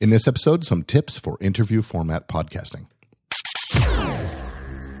In this episode, some tips for interview format podcasting.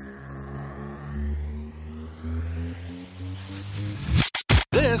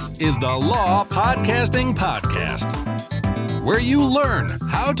 This is the Law Podcasting Podcast, where you learn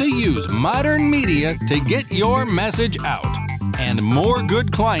how to use modern media to get your message out and more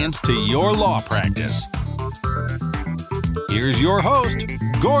good clients to your law practice. Here's your host,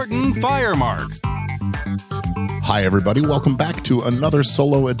 Gordon Firemark. Hi, everybody. Welcome back to another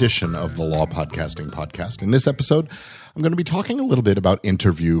solo edition of the Law Podcasting Podcast. In this episode, I'm going to be talking a little bit about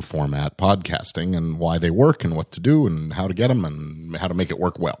interview format podcasting and why they work and what to do and how to get them and how to make it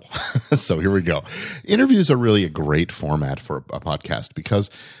work well. So here we go. Interviews are really a great format for a podcast because,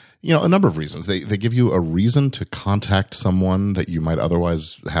 you know, a number of reasons. They give you a reason to contact someone that you might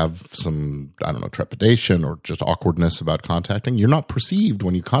otherwise have some, trepidation or just awkwardness about contacting. You're not perceived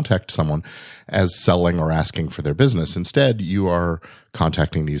when you contact someone as selling or asking for their business. Instead, you are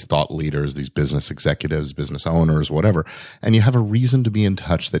contacting these thought leaders, these business executives, business owners, whatever, and you have a reason to be in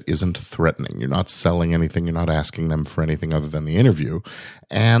touch that isn't threatening. You're not selling anything. You're not asking them for anything other than the interview.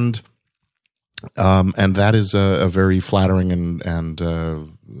 And that is a very flattering and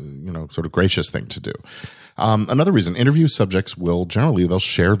sort of gracious thing to do. Another reason, interview subjects they'll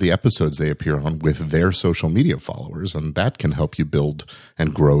share the episodes they appear on with their social media followers, and that can help you build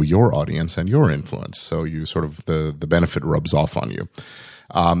and grow your audience and your influence. So you sort of, the benefit rubs off on you.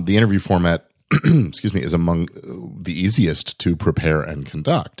 The interview format is among the easiest to prepare and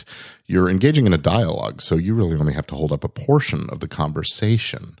conduct. You're engaging in a dialogue, so you really only have to hold up a portion of the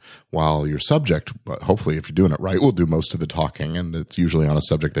conversation, while your subject, hopefully if you're doing it right, will do most of the talking, and it's usually on a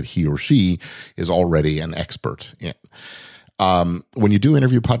subject that he or she is already an expert in. When you do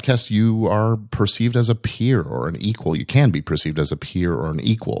interview podcasts, you are perceived as a peer or an equal. You can be perceived as a peer or an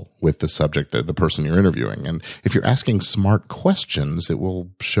equal with the subject, the person you're interviewing. And if you're asking smart questions, it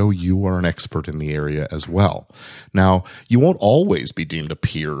will show you are an expert in the area as well. Now, you won't always be deemed a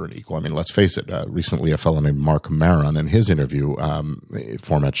peer or an equal. I mean, let's face it. Recently, a fellow named Mark Maron in his interview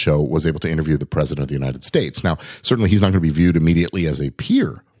format show was able to interview the President of the United States. Now, certainly he's not going to be viewed immediately as a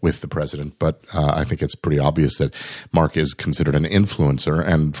peer with the president, but I think it's pretty obvious that Mark is considered an influencer,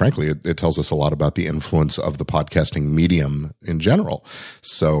 and frankly, it tells us a lot about the influence of the podcasting medium in general.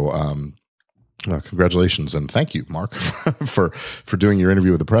 So, congratulations and thank you, Mark, for doing your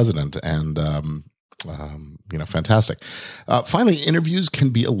interview with the president, and fantastic. Finally, interviews can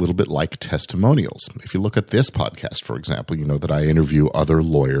be a little bit like testimonials. If you look at this podcast, for example, you know that I interview other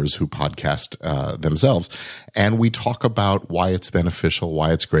lawyers who podcast themselves, and we talk about why it's beneficial,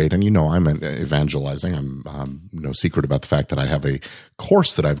 why it's great. And I'm evangelizing. I'm no secret about the fact that I have a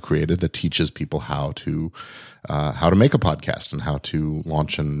course that I've created that teaches people how to make a podcast and how to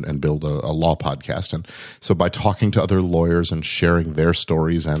launch and build a law podcast. And so by talking to other lawyers and sharing their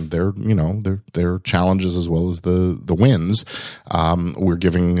stories and their challenges as well as the wins, we're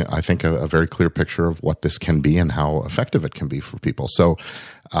giving, I think, a very clear picture of what this can be and how effective it can be for people. So,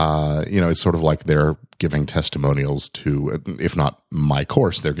 it's sort of like they're giving testimonials to, if not my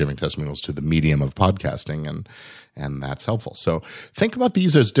course, they're giving testimonials to the medium of podcasting, and that's helpful. So think about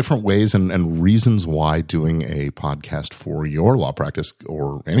these as different ways and reasons why doing a podcast for your law practice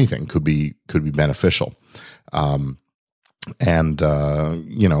or anything could be beneficial.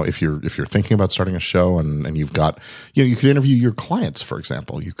 If you're thinking about starting a show and you've got, you could interview your clients, for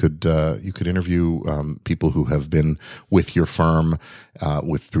example. You could interview people who have been with your firm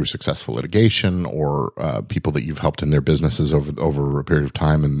through successful litigation, or people that you've helped in their businesses over a period of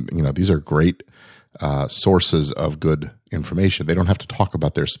time. And these are great sources of good information. They don't have to talk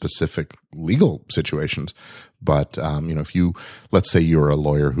about their specific legal situations, but let's say you're a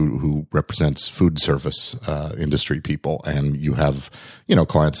lawyer who represents food service industry people, and you have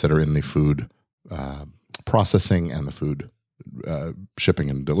clients that are in the food processing and the food shipping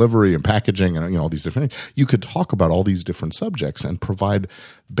and delivery and packaging and all these different things. You could talk about all these different subjects and provide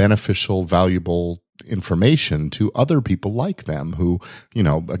beneficial, valuable information to other people like them who,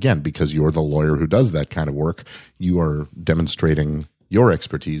 again, because you're the lawyer who does that kind of work, you are demonstrating your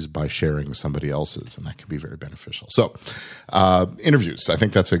expertise by sharing somebody else's, and that can be very beneficial. So, interviews, I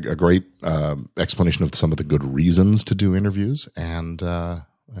think that's a great explanation of some of the good reasons to do interviews, and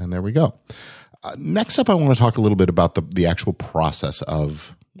there we go. Next up, I want to talk a little bit about the actual process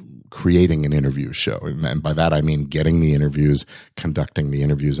of creating an interview show, and by that I mean getting the interviews, conducting the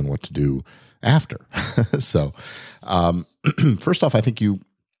interviews, and what to do after. So, first off, I think you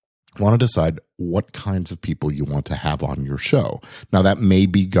want to decide what kinds of people you want to have on your show. Now, that may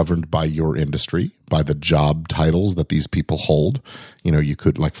be governed by your industry, by the job titles that these people hold. You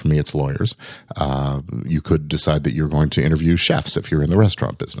could, like for me, it's lawyers. You could decide that you're going to interview chefs if you're in the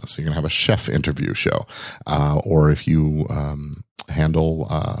restaurant business. You're going to have a chef interview show. Or if you handle,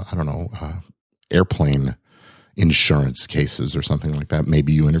 airplane insurance cases or something like that.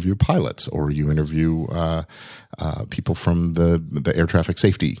 Maybe you interview pilots, or you interview people from the air traffic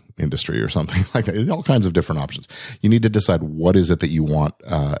safety industry or something like that. All kinds of different options. You need to decide what is it that you want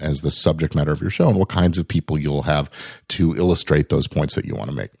as the subject matter of your show, and what kinds of people you'll have to illustrate those points that you want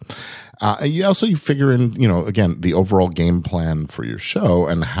to make. You figure in, again, the overall game plan for your show,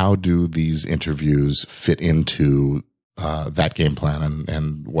 and how do these interviews fit into that game plan,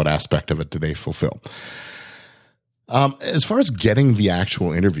 and what aspect of it do they fulfill. As far as getting the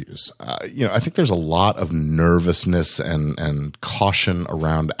actual interviews, I think there's a lot of nervousness and caution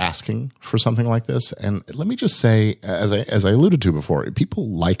around asking for something like this. And let me just say, as I alluded to before, people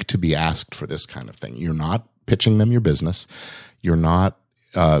like to be asked for this kind of thing. You're not pitching them your business. You're not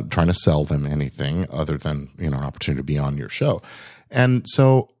trying to sell them anything other than, an opportunity to be on your show. And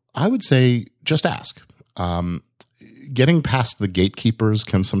so I would say just ask. Getting past the gatekeepers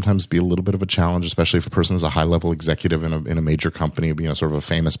can sometimes be a little bit of a challenge, especially if a person is a high-level executive in a major company, sort of a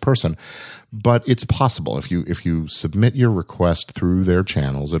famous person. But it's possible. If you submit your request through their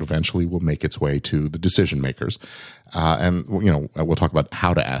channels, it eventually will make its way to the decision makers. And we'll talk about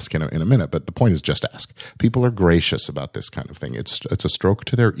how to ask in a minute. But the point is, just ask. People are gracious about this kind of thing. It's a stroke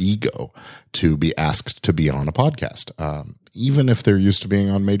to their ego to be asked to be on a podcast. Even if they're used to being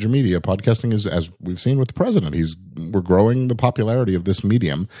on major media, podcasting is, as we've seen with the president, we're growing the popularity of this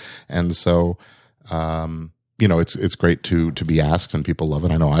medium. And so, it's great to be asked, and people love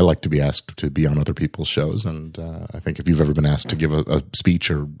it. I know I like to be asked to be on other people's shows. And I think if you've ever been asked to give a speech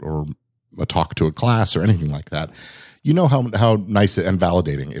or a talk to a class or anything like that, you know how nice and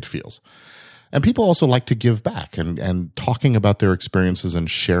validating it feels. And people also like to give back, and talking about their experiences and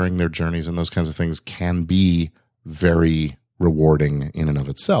sharing their journeys and those kinds of things can be very rewarding in and of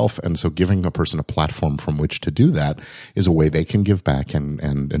itself. And so giving a person a platform from which to do that is a way they can give back and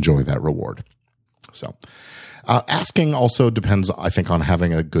enjoy that reward. So asking also depends, I think, on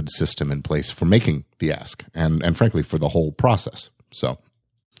having a good system in place for making the ask, and frankly, for the whole process. So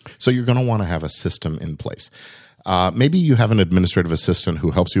you're going to want to have a system in place. Maybe you have an administrative assistant who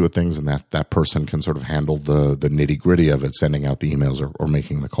helps you with things, and that person can sort of handle the nitty gritty of it, sending out the emails or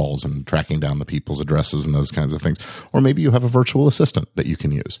making the calls and tracking down the people's addresses and those kinds of things. Or maybe you have a virtual assistant that you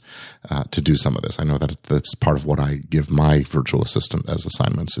can use to do some of this. I know that's part of what I give my virtual assistant as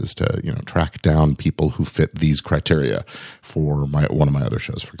assignments, is to track down people who fit these criteria for one of my other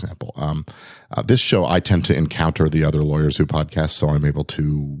shows, for example. This show, I tend to encounter the other lawyers who podcast, so I'm able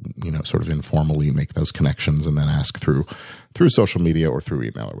to sort of informally make those connections and then ask through social media or through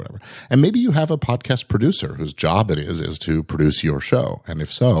email or whatever. And maybe you have a podcast producer whose job it is to produce your show. And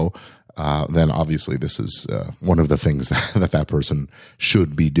if so, then obviously this is one of the things that person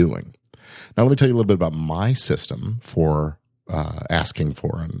should be doing. Now, let me tell you a little bit about my system for asking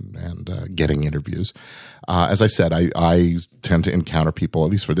for and getting interviews. As I said, I tend to encounter people,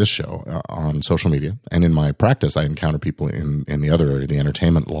 at least for this show, on social media. And in my practice, I encounter people in the other area, the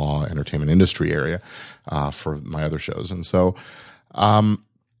entertainment law, entertainment industry area, for my other shows. And so I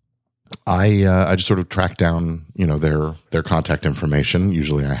just sort of track down, their contact information.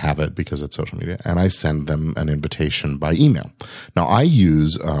 Usually I have it because it's social media, and I send them an invitation by email. Now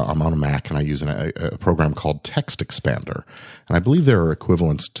I'm on a Mac, and I use a program called Text Expander. And I believe there are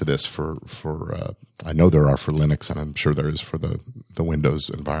equivalents to this for I know there are for Linux, and I'm sure there is for the Windows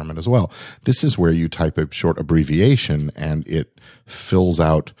environment as well. This is where you type a short abbreviation, and it fills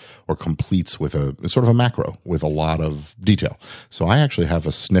out or completes with a sort of a macro with a lot of detail. So I actually have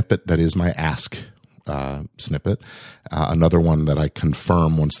a snippet that is my ask snippet, another one that I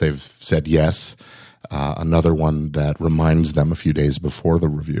confirm once they've said yes, another one that reminds them a few days before the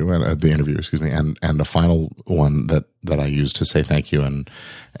review and the interview, and a final one that I use to say thank you and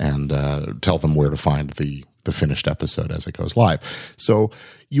tell them where to find the finished episode as it goes live. So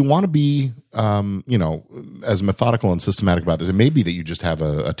you want to be, as methodical and systematic about this. It may be that you just have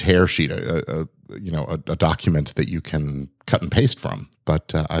a tear sheet, a document that you can cut and paste from.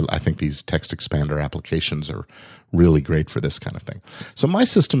 But I think these Text Expander applications are really great for this kind of thing. So my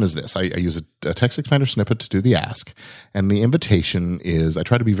system is this. I use a Text Expander snippet to do the ask. And the invitation is, I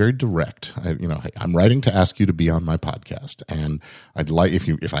try to be very direct. Hey, I'm writing to ask you to be on my podcast. And I'd like,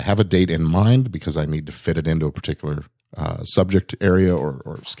 if I have a date in mind, because I need to fit it into a particular subject area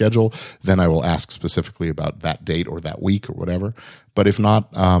or schedule, then I will ask specifically about that date or that week or whatever. But if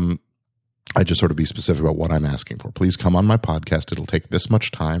not, I just sort of be specific about what I'm asking for. Please come on my podcast. It'll take this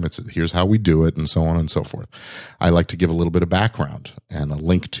much time. Here's how we do it, and so on and so forth. I like to give a little bit of background and a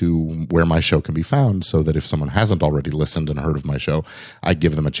link to where my show can be found so that if someone hasn't already listened and heard of my show, I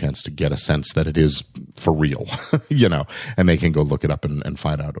give them a chance to get a sense that it is for real, and they can go look it up and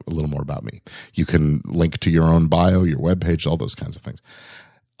find out a little more about me. You can link to your own bio, your webpage, all those kinds of things.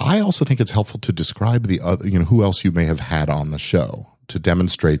 I also think it's helpful to describe the other, who else you may have had on the show, to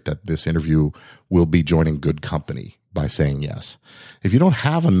demonstrate that this interview will be joining good company by saying yes. If you don't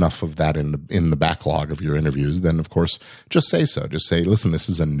have enough of that in the backlog of your interviews, then of course, just say so. Just say, listen, this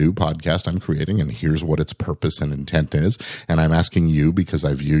is a new podcast I'm creating, and here's what its purpose and intent is. And I'm asking you because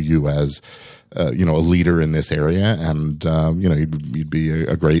I view you as, a leader in this area, and you'd be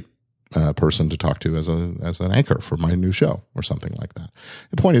a great person to talk to as an anchor for my new show or something like that.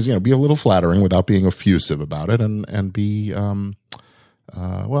 The point is, be a little flattering without being effusive about it, and be.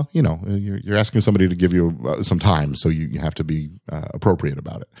 You're asking somebody to give you some time, so you have to be appropriate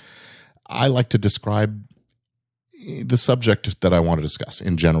about it. I like to describe the subject that I want to discuss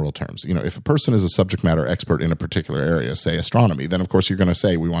in general terms. If a person is a subject matter expert in a particular area, say astronomy, then of course you're going to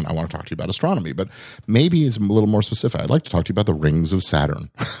say, I want to talk to you about astronomy, but maybe it's a little more specific. I'd like to talk to you about the rings of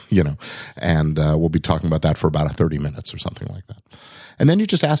Saturn, and we'll be talking about that for about 30 minutes or something like that. And then you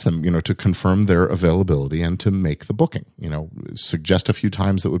just ask them, to confirm their availability and to make the booking. Suggest a few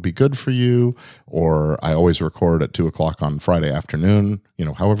times that would be good for you, or I always record at 2:00 on Friday afternoon,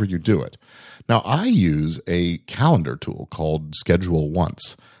 however you do it. Now, I use a calendar tool called Schedule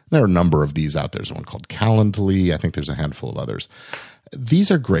Once. There are a number of these out there. There's one called Calendly. I think there's a handful of others.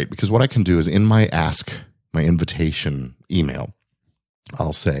 These are great because what I can do is in my invitation email,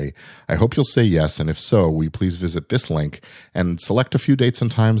 I'll say, I hope you'll say yes, and if so, will you please visit this link and select a few dates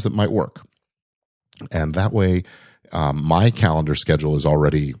and times that might work. And that way, my calendar schedule is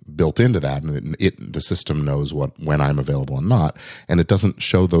already built into that, and the system knows when I'm available and not, and it doesn't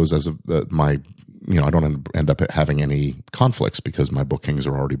show those as I don't end up having any conflicts because my bookings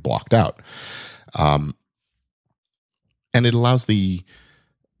are already blocked out. And it allows the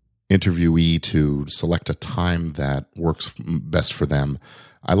interviewee to select a time that works best for them.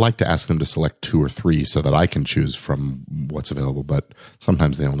 I like to ask them to select 2 or 3 so that I can choose from what's available, but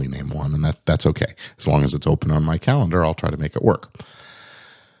sometimes they only name one, and that's okay. As long as it's open on my calendar, I'll try to make it work.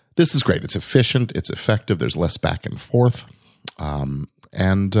 This is great. It's efficient. It's effective. There's less back and forth.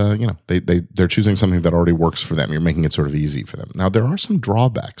 They're choosing something that already works for them. You're making it sort of easy for them. Now, there are some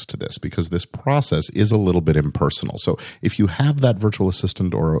drawbacks to this because this process is a little bit impersonal. So if you have that virtual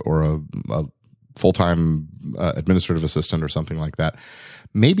assistant or a full-time administrative assistant or something like that,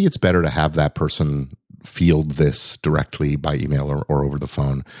 maybe it's better to have that person field this directly by email or over the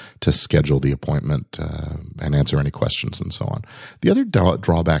phone to schedule the appointment and answer any questions and so on. The other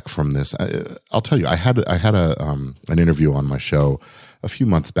drawback from this, I'll tell you, I had an interview on my show a few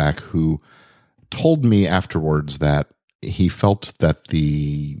months back who told me afterwards that he felt that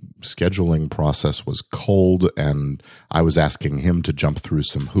the scheduling process was cold, and I was asking him to jump through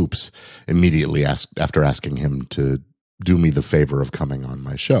some hoops immediately after asking him to do me the favor of coming on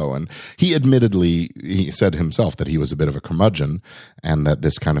my show. And he said himself that he was a bit of a curmudgeon and that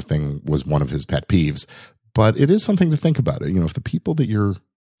this kind of thing was one of his pet peeves. But it is something to think about. If the people that you're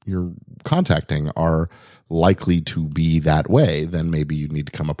contacting are likely to be that way, then maybe you need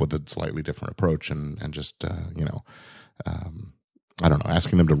to come up with a slightly different approach and just, I don't know,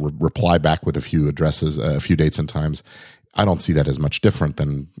 asking them to reply back with a few addresses, a few dates and times. I don't see that as much different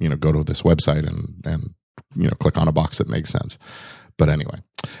than, go to this website and click on a box that makes sense. But anyway,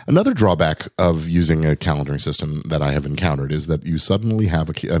 another drawback of using a calendaring system that I have encountered is that you suddenly have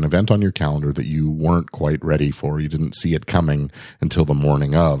an event on your calendar that you weren't quite ready for. You didn't see it coming until the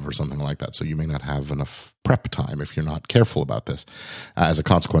morning of or something like that. So you may not have enough prep time if you're not careful about this. As a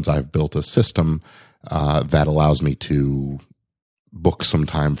consequence, I've built a system that allows me to book some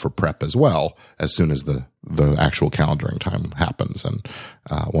time for prep as well as soon as the actual calendaring time happens. And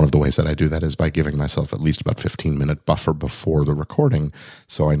one of the ways that I do that is by giving myself at least about 15-minute buffer before the recording,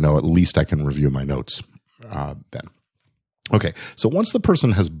 so I know at least I can review my notes then. Okay, so once the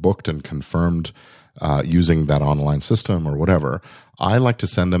person has booked and confirmed using that online system or whatever, I like to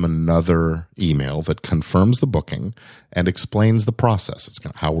send them another email that confirms the booking and explains the process. It's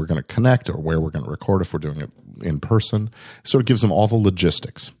how we're going to connect or where we're going to record if we're doing it in person. It sort of gives them all the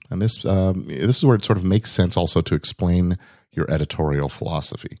logistics. And this is where it sort of makes sense also to explain your editorial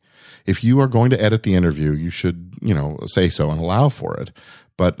philosophy. If you are going to edit the interview, you should, say so and allow for it.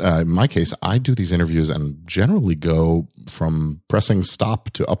 But in my case, I do these interviews and generally go from pressing stop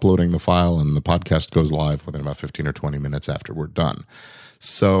to uploading the file, and the podcast goes live within about 15 or 20 minutes after we're done.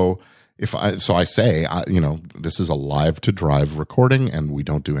 So I say, this is a live to drive recording, and we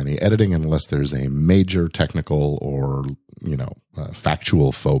don't do any editing unless there's a major technical or,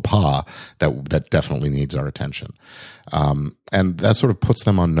 factual faux pas that definitely needs our attention. And that sort of puts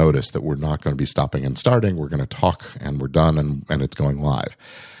them on notice that we're not going to be stopping and starting. We're going to talk and we're done and it's going live.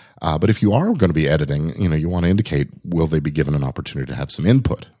 But if you are going to be editing, you want to indicate, will they be given an opportunity to have some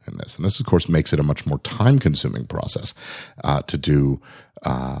input in this? And this, of course, makes it a much more time-consuming process to do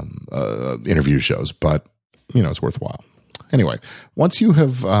interview shows, but, it's worthwhile. Anyway, once you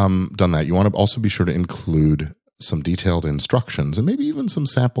have done that, you want to also be sure to include some detailed instructions and maybe even some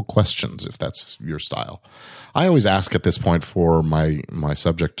sample questions if that's your style. I always ask at this point for my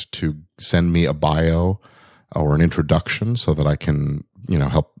subject to send me a bio or an introduction so that I can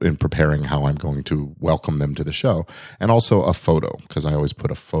help in preparing how I'm going to welcome them to the show, and also a photo, because I always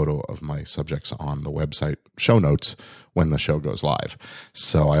put a photo of my subjects on the website show notes when the show goes live.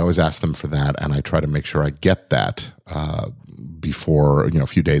 So I always ask them for that, and I try to make sure I get that before, a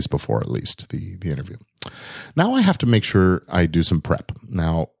few days before at least the interview. Now I have to make sure I do some prep.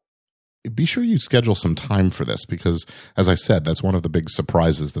 Now, be sure you schedule some time for this, because, as I said, that's one of the big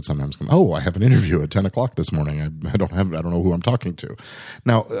surprises that sometimes come. Oh, I have an interview at 10 o'clock this morning. I don't know who I'm talking to.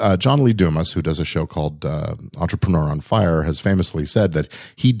 Now, John Lee Dumas, who does a show called Entrepreneur on Fire, has famously said that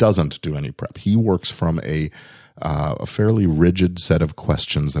he doesn't do any prep. He works from a fairly rigid set of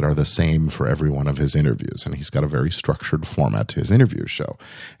questions that are the same for every one of his interviews. And he's got a very structured format to his interview show.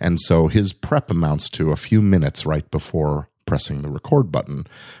 And so his prep amounts to a few minutes right before pressing the record button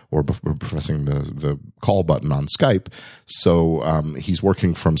or pressing the call button on Skype. So he's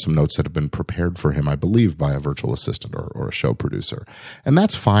working from some notes that have been prepared for him, I believe, by a virtual assistant or a show producer. And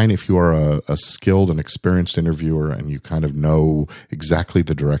that's fine if you are a skilled and experienced interviewer and you kind of know exactly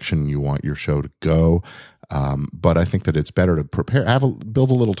the direction you want your show to go. But I think that it's better to build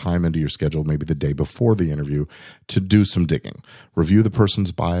a little time into your schedule, maybe the day before the interview, to do some digging. Review the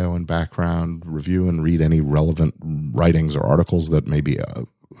person's bio and background, review and read any relevant writings or articles that maybe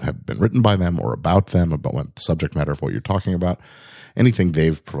have been written by them or about them, about what the subject matter of what you're talking about. Anything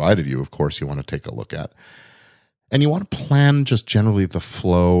they've provided you, of course, you want to take a look at. And you want to plan just generally the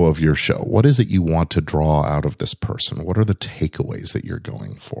flow of your show. What is it you want to draw out of this person? What are the takeaways that you're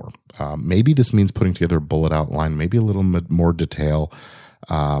going for? Maybe this means putting together a bullet outline, maybe a little bit more detail,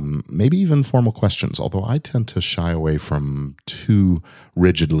 maybe even formal questions, although I tend to shy away from too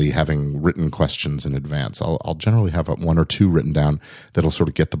rigidly having written questions in advance. I'll generally have one or two written down that'll sort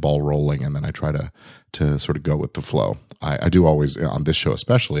of get the ball rolling, and then I try to sort of go with the flow. I do always, on this show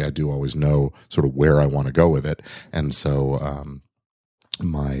especially, I do always know sort of where I want to go with it. And so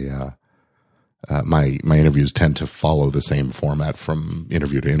my interviews tend to follow the same format from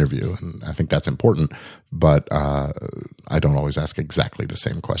interview to interview. And I think that's important, but I don't always ask exactly the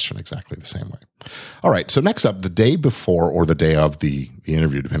same question exactly the same way. All right. So next up, the day before or the day of the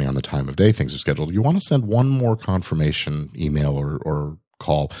interview, depending on the time of day things are scheduled, you want to send one more confirmation email or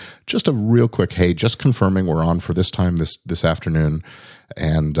call, just a real quick, hey, just confirming we're on for this time this afternoon,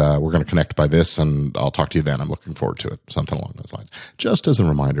 and we're going to connect by this, and I'll talk to you then. I'm looking forward to it. Something along those lines. Just as a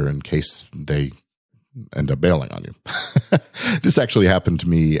reminder in case they end up bailing on you. This actually happened to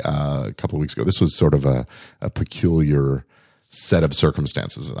me a couple of weeks ago. This was sort of a peculiar set of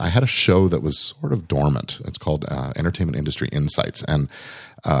circumstances. I had a show that was sort of dormant. It's called Entertainment Industry Insights, and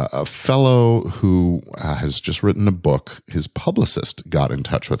a fellow who has just written a book, his publicist got in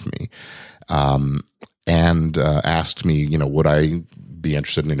touch with me and asked me, would I be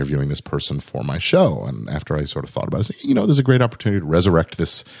interested in interviewing this person for my show? And after I sort of thought about it, I said, there's a great opportunity to resurrect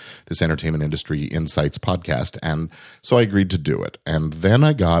this Entertainment Industry Insights podcast. And so I agreed to do it. And then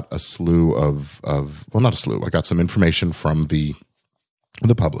I got a slew I got some information from the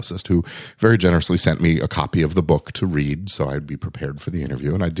publicist, who very generously sent me a copy of the book to read so I'd be prepared for the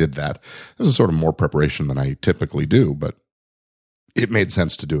interview. And I did that. This is sort of more preparation than I typically do, but it made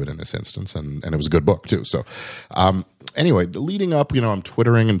sense to do it in this instance. And it was a good book too. So, anyway, leading up, I'm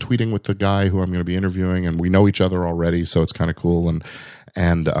twittering and tweeting with the guy who I'm going to be interviewing, and we know each other already. So it's kind of cool. And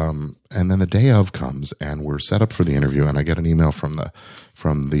then the day of comes and we're set up for the interview, and I get an email from the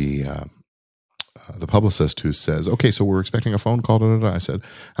publicist who says, okay, so we're expecting a phone call. I said, and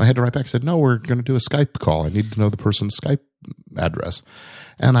I had to write back. I said, no, we're going to do a Skype call. I need to know the person's Skype address.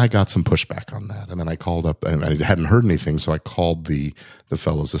 And I got some pushback on that. And then I called up, and I hadn't heard anything. So I called the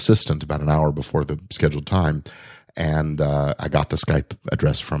fellow's assistant about an hour before the scheduled time. And I got the Skype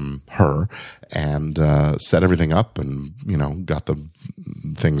address from her and set everything up and, got the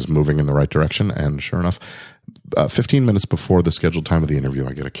things moving in the right direction. And sure enough, 15 minutes before the scheduled time of the interview,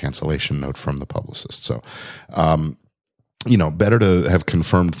 I get a cancellation note from the publicist. So better to have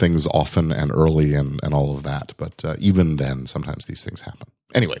confirmed things often and early and all of that. But even then, sometimes these things happen.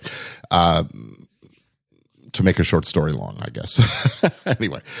 Anyway, to make a short story long, I guess.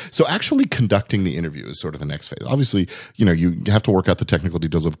 Anyway, so actually conducting the interview is sort of the next phase. Obviously, you have to work out the technical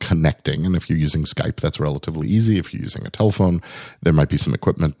details of connecting. And if you're using Skype, that's relatively easy. If you're using a telephone, there might be some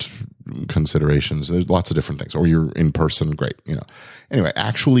equipment considerations. There's lots of different things. Or you're in person, great. Anyway,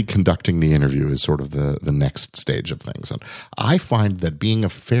 actually conducting the interview is sort of the next stage of things. And I find that being a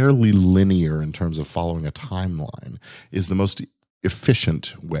fairly linear in terms of following a timeline is the most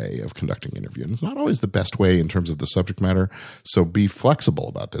efficient way of conducting an interview. And it's not always the best way in terms of the subject matter, so be flexible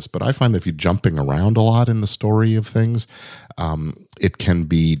about this. But I find that if you're jumping around a lot in the story of things, it can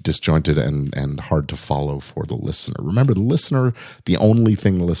be disjointed and hard to follow for the listener. Remember, the only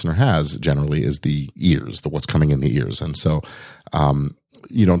thing the listener has generally is the ears, what's coming in the ears. And so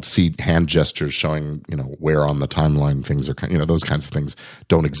you don't see hand gestures showing, where on the timeline things are, those kinds of things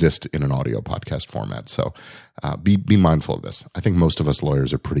don't exist in an audio podcast format. So be mindful of this. I think most of us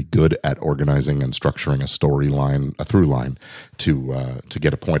lawyers are pretty good at organizing and structuring a storyline, a through line to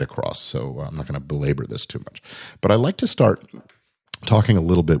get a point across. So I'm not going to belabor this too much. But I like to start talking a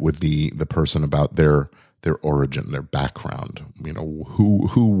little bit with the person about their origin, their background.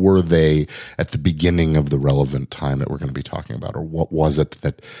 Who were they at the beginning of the relevant time that we're going to be talking about, or what was it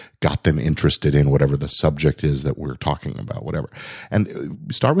that got them interested in whatever the subject is that we're talking about, whatever. And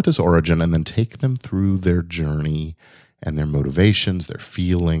start with this origin and then take them through their journey and their motivations, their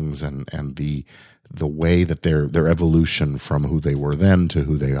feelings, and the way that their evolution from who they were then to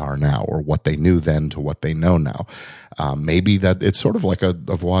who they are now, or what they knew then to what they know now. Maybe that it's sort of like a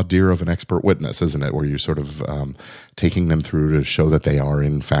voir dire of an expert witness, isn't it? Where you're sort of taking them through to show that they are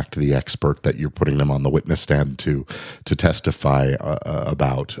in fact the expert that you're putting them on the witness stand to testify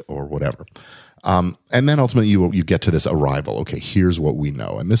about, or whatever. And then ultimately you get to this arrival. Okay, here's what we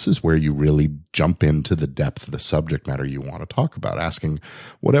know. And this is where you really jump into the depth of the subject matter you want to talk about, asking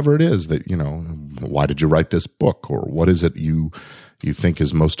whatever it is that, why did you write this book? Or what is it you think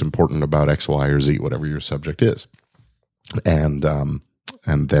is most important about X, Y, or Z, whatever your subject is. And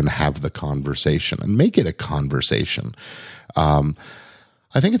then have the conversation and make it a conversation.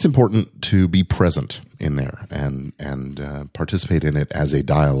 I think it's important to be present in there and participate in it as a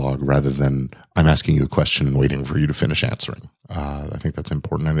dialogue rather than I'm asking you a question and waiting for you to finish answering. I think that's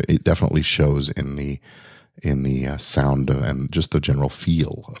important, and it definitely shows in the sound and just the general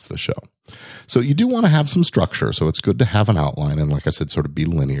feel of the show. So you do want to have some structure, so it's good to have an outline and, like I said, sort of be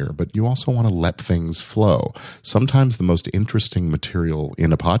linear, but you also want to let things flow. Sometimes the most interesting material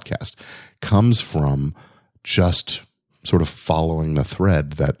in a podcast comes from just sort of following the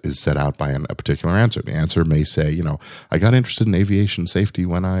thread that is set out by a particular answer. The answer may say, I got interested in aviation safety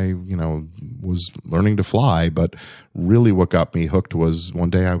when I, was learning to fly, but really what got me hooked was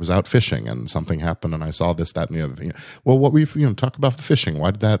one day I was out fishing and something happened and I saw this, that, and the other thing. Well, what were you, talk about the fishing. Why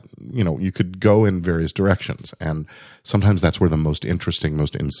did that, you could go in various directions. And sometimes that's where the most interesting,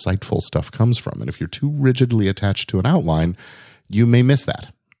 most insightful stuff comes from. And if you're too rigidly attached to an outline, you may miss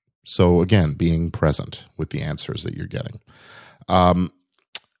that. So again, being present with the answers that you're getting.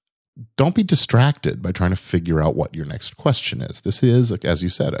 Don't be distracted by trying to figure out what your next question is. This is, as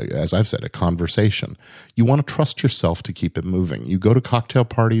I've said, a conversation. You want to trust yourself to keep it moving. You go to cocktail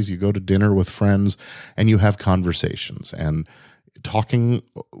parties, you go to dinner with friends, and you have conversations. And talking,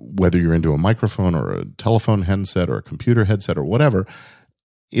 whether you're into a microphone or a telephone headset or a computer headset or whatever,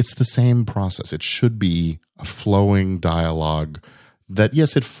 it's the same process. It should be a flowing dialogue that,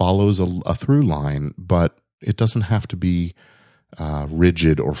 yes, it follows a through line, but it doesn't have to be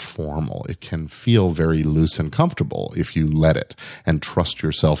rigid or formal. It can feel very loose and comfortable if you let it and trust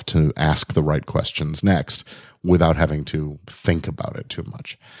yourself to ask the right questions next without having to think about it too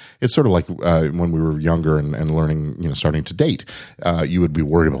much. It's sort of like when we were younger and learning, starting to date, you would be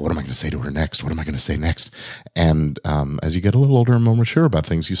worried about, what am I going to say to her next? What am I going to say next? And as you get a little older and more mature about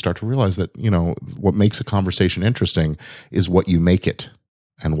things, you start to realize that, what makes a conversation interesting is what you make it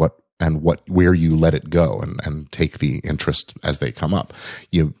and where you let it go and take the interest as they come up.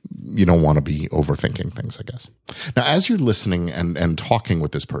 You don't want to be overthinking things, I guess. Now, as you're listening and talking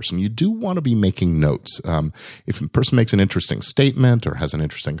with this person, you do want to be making notes. If a person makes an interesting statement or has an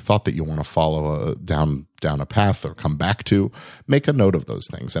interesting thought that you want to follow down a path or come back to, make a note of those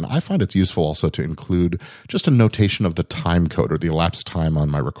things. And I find it's useful also to include just a notation of the time code or the elapsed time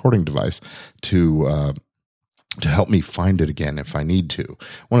on my recording device to help me find it again if I need to.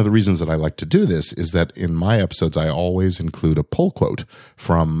 One of the reasons that I like to do this is that in my episodes, I always include a pull quote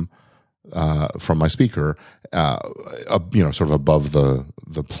from from my speaker, sort of above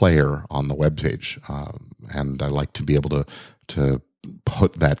the player on the webpage. And I like to be able to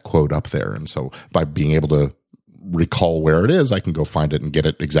put that quote up there. And so by being able to recall where it is, I can go find it and get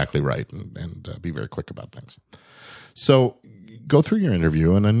it exactly right and be very quick about things. So go through your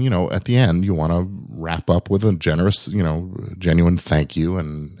interview, and then, at the end, you want to wrap up with a generous, genuine thank you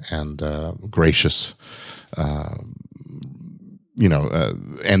and gracious,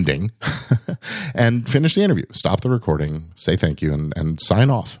 ending and finish the interview. Stop the recording, say thank you, and sign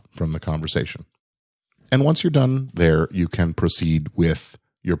off from the conversation. And once you're done there, you can proceed with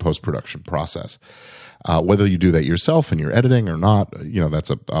your post-production process. Whether you do that yourself in your editing or not,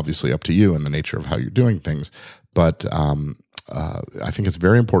 that's obviously up to you and the nature of how you're doing things. But I think it's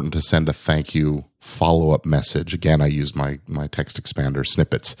very important to send a thank you follow-up message. Again, I use my text expander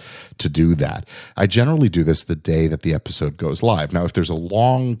snippets to do that. I generally do this the day that the episode goes live. Now, if there's a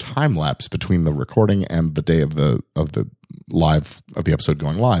long time lapse between the recording and the day of the episode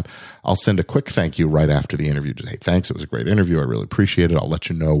going live, I'll send a quick thank you right after the interview. Just, hey, thanks, it was a great interview, I really appreciate it. I'll let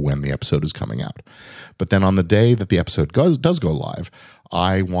you know when the episode is coming out. But then on the day that the episode does go live,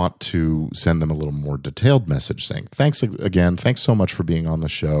 I want to send them a little more detailed message saying, thanks again, thanks so much for being on the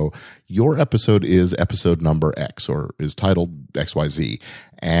show. Your episode is episode number X, or is titled XYZ,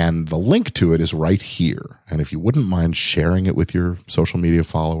 and the link to it is right here. And if you wouldn't mind sharing it with your social media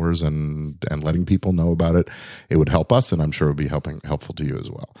followers and letting people know about it, it would help us, and I'm sure it would be helpful to you as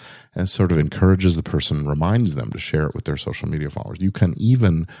well. And it sort of encourages the person, reminds them to share it with their social media followers. You can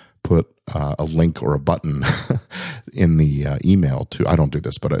even put a link or a button in the email to, I don't do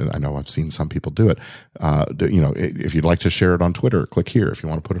this, but I know I've seen some people do it. If you'd like to share it on Twitter, click here. If you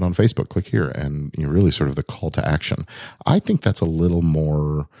want to put it on Facebook, click here. And really sort of the call to action. I think that's a little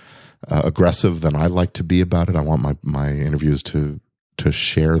more aggressive than I like to be about it. I want my interviews to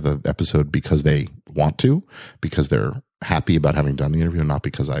share the episode because they want to, because they're happy about having done the interview, not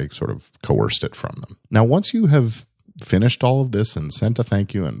because I sort of coerced it from them. Now, once you have finished all of this and sent a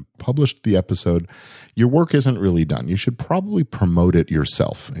thank you and published the episode, your work isn't really done. You should probably promote it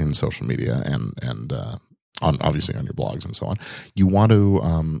yourself in social media and obviously on your blogs and so on. You want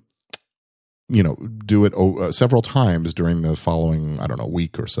to do it several times during the following,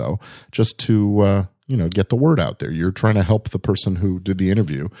 week or so, just to get the word out there. You're trying to help the person who did the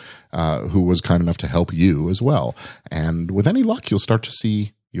interview, who was kind enough to help you as well. And with any luck, you'll start to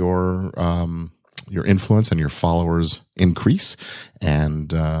see your influence and your followers increase,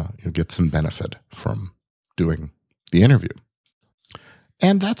 and you'll get some benefit from doing the interview.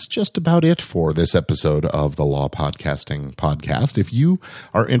 And that's just about it for this episode of the Law Podcasting Podcast. If you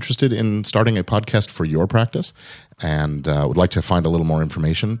are interested in starting a podcast for your practice and would like to find a little more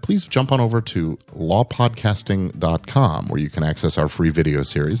information, please jump on over to lawpodcasting.com, where you can access our free video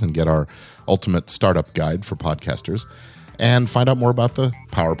series and get our ultimate startup guide for podcasters, and find out more about the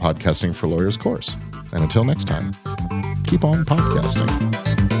Power Podcasting for Lawyers course. And until next time, keep on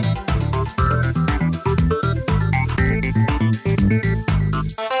podcasting.